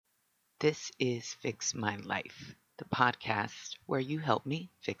This is Fix My Life, the podcast where you help me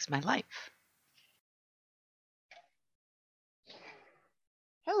fix my life.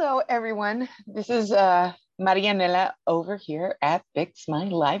 Hello, everyone. This is Marianela over here at Fix My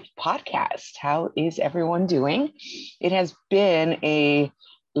Life podcast. How is everyone doing? It has been a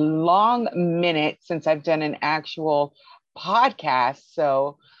long minute since I've done an actual podcast,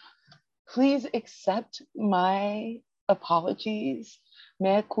 so please accept my apologies.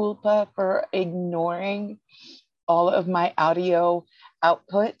 Mea culpa for ignoring all of my audio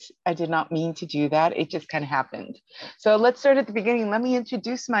output. I did not mean to do that. It just kind of happened. So let's start at the beginning. Let me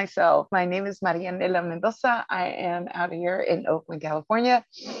introduce myself. My name is Marianela Mendoza. I am out here in Oakland, California.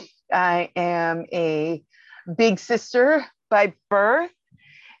 I am a big sister by birth,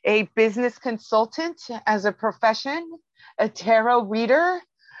 a business consultant as a profession, a tarot reader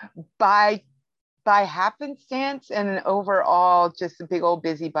by happenstance, and an overall just a big old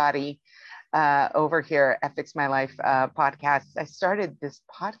busybody over here at Fix My Life podcast. I started this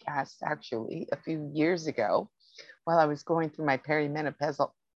podcast actually a few years ago while I was going through my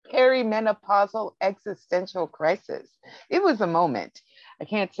perimenopausal existential crisis. It was a moment. I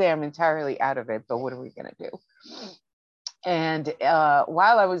can't say I'm entirely out of it, but what are we going to do? And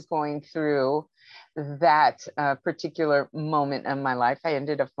while I was going through that particular moment in my life, I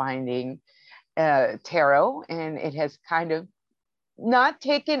ended up finding tarot, and it has kind of not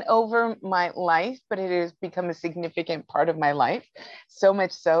taken over my life, but it has become a significant part of my life. So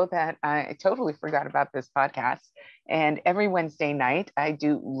much so that I totally forgot about this podcast. And every Wednesday night, I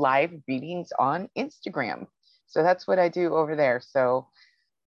do live readings on Instagram. So that's what I do over there. So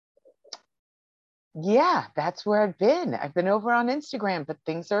yeah, that's where I've been. I've been over on Instagram, but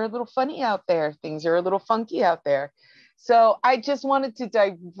things are a little funny out there. Things are a little funky out there. So I just wanted to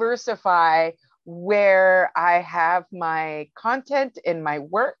diversify where I have my content and my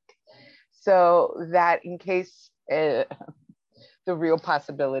work, so that in case the real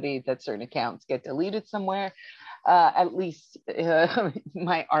possibility that certain accounts get deleted somewhere, at least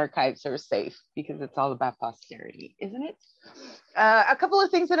my archives are safe, because it's all about posterity, isn't it? A couple of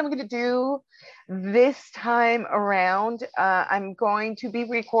things that I'm going to do this time around. I'm going to be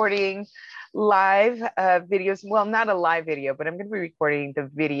recording live videos. Well, not a live video, but I'm going to be recording the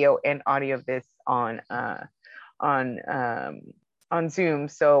video and audio of this on Zoom,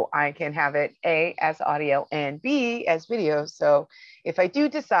 so I can have it A, as audio, and B, as video. So if I do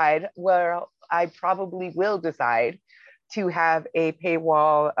decide, well, I probably will decide to have a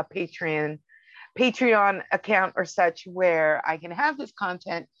paywall, a Patreon account or such, where I can have this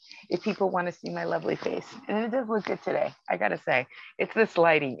content if people want to see my lovely face. And it does look good today, I gotta say. It's this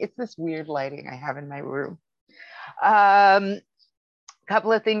lighting. It's this weird lighting I have in my room.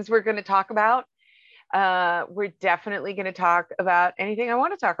 Couple of things we're going to talk about. We're definitely going to talk about anything I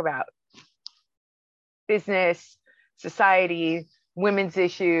want to talk about. Business, society, women's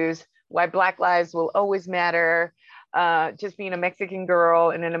issues, why Black lives will always matter, just being a Mexican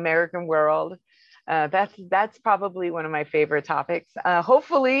girl in an American world. That's probably one of my favorite topics.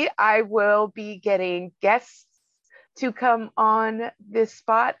 Hopefully I will be getting guests to come on this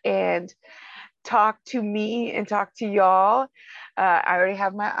spot and talk to me and talk to y'all. I already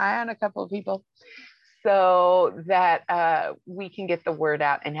have my eye on a couple of people, so that we can get the word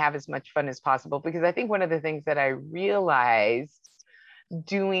out and have as much fun as possible. Because I think one of the things that I realized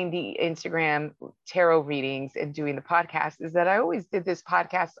doing the Instagram tarot readings and doing the podcast is that I always did this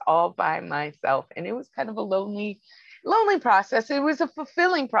podcast all by myself. And it was kind of a lonely process. It was a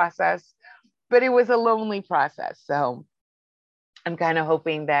fulfilling process, but it was a lonely process. So I'm kind of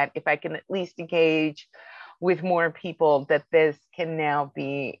hoping that if I can at least engage with more people, that this can now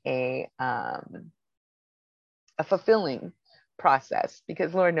be a fulfilling process,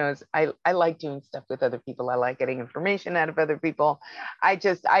 because Lord knows I like doing stuff with other people. I like getting information out of other people. I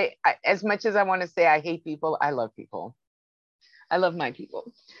as much as I want to say I hate people, I love people. I love my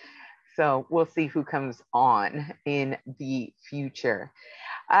people. So we'll see who comes on in the future.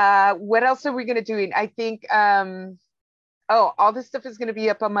 What else are we going to do? I think, all this stuff is going to be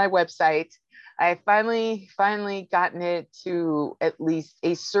up on my website. I finally gotten it to at least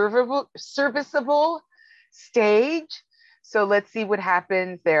a serviceable stage. So let's see what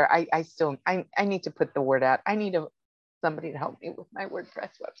happens there. I need to put the word out. I need somebody to help me with my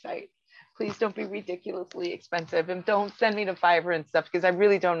WordPress website. Please don't be ridiculously expensive, and don't send me to Fiverr and stuff, because I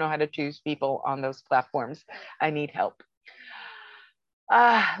really don't know how to choose people on those platforms. I need help.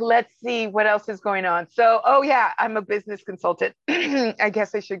 Let's see what else is going on. So, I'm a business consultant. I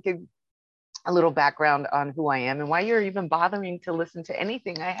guess I should give a little background on who I am and why you're even bothering to listen to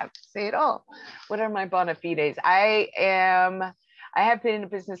anything I have to say at all. What are my bona fides? I have been a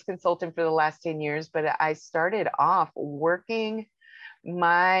business consultant for the last 10 years, but I started off working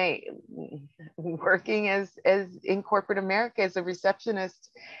as in corporate America as a receptionist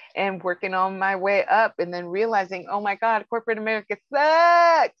and working on my way up, and then realizing, oh my God, corporate America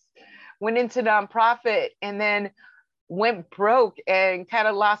sucks. Went into nonprofit and then went broke and kind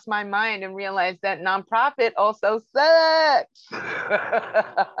of lost my mind and realized that nonprofit also sucks.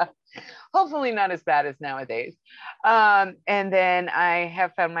 Hopefully not as bad as nowadays. And then I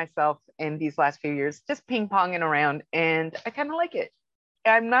have found myself in these last few years just ping-ponging around, and I kind of like it.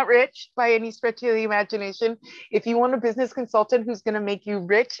 I'm not rich by any stretch of the imagination. If you want a business consultant who's going to make you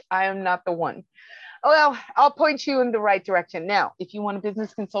rich, I am not the one. Well, I'll point you in the right direction. Now, if you want a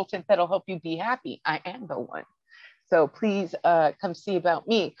business consultant that'll help you be happy, I am the one. So please come see about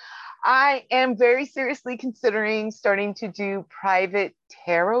me. I am very seriously considering starting to do private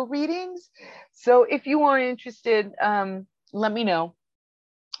tarot readings. So if you are interested, let me know.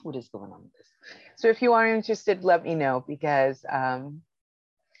 What is going on with this? So if you are interested, let me know, because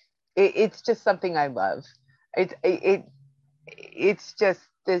it's just something I love. It's just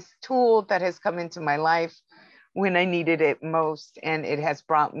this tool that has come into my life when I needed it most, and it has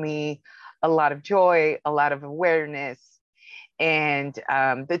brought me a lot of joy, a lot of awareness, and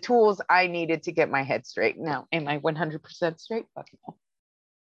the tools I needed to get my head straight. Now, am I 100% straight? Fuck no.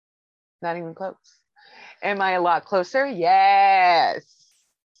 Not even close. Am I a lot closer? Yes.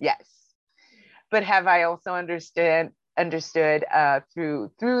 Yes. But have I also understood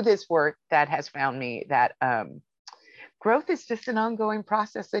through this work that has found me that growth is just an ongoing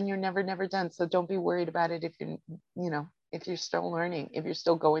process, and you're never done. So don't be worried about it if if you're still learning, if you're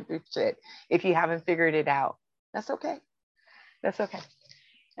still going through shit, if you haven't figured it out. That's okay. That's okay.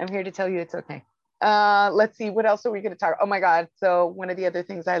 I'm here to tell you it's okay. Let's see, what else are we going to talk? Oh my God. So one of the other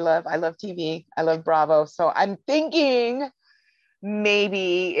things I love TV. I love Bravo. So I'm thinking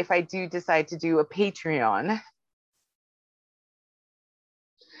maybe if I do decide to do a Patreon,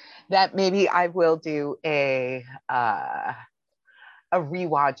 that maybe I will do a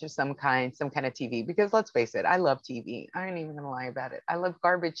rewatch of some kind of TV, because let's face it, I love TV. I ain't even gonna lie about it. I love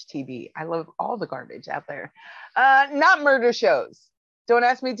garbage TV. I love all the garbage out there. Not murder shows. Don't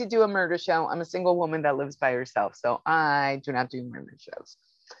ask me to do a murder show. I'm a single woman that lives by herself, so I do not do murder shows.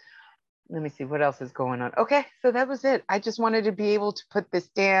 Let me see what else is going on. Okay, so that was it. I just wanted to be able to put this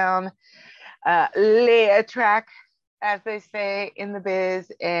down, lay a track, as they say in the biz,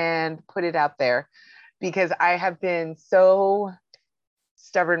 and put it out there, because I have been so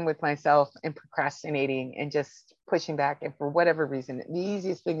stubborn with myself and procrastinating and just pushing back. And for whatever reason, the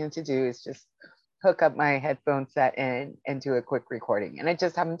easiest thing to do is just hook up my headphone set and do a quick recording. And I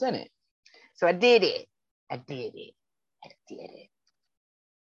just haven't done it. So I did it.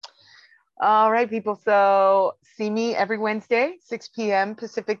 All right, people. So see me every Wednesday, 6 p.m.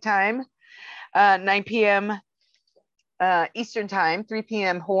 Pacific time, 9 p.m. Eastern time, 3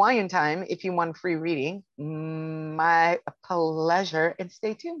 p.m. Hawaiian time, if you want free reading. My pleasure, and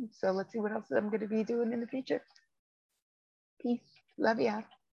stay tuned. So let's see what else I'm going to be doing in the future. Peace. Love ya.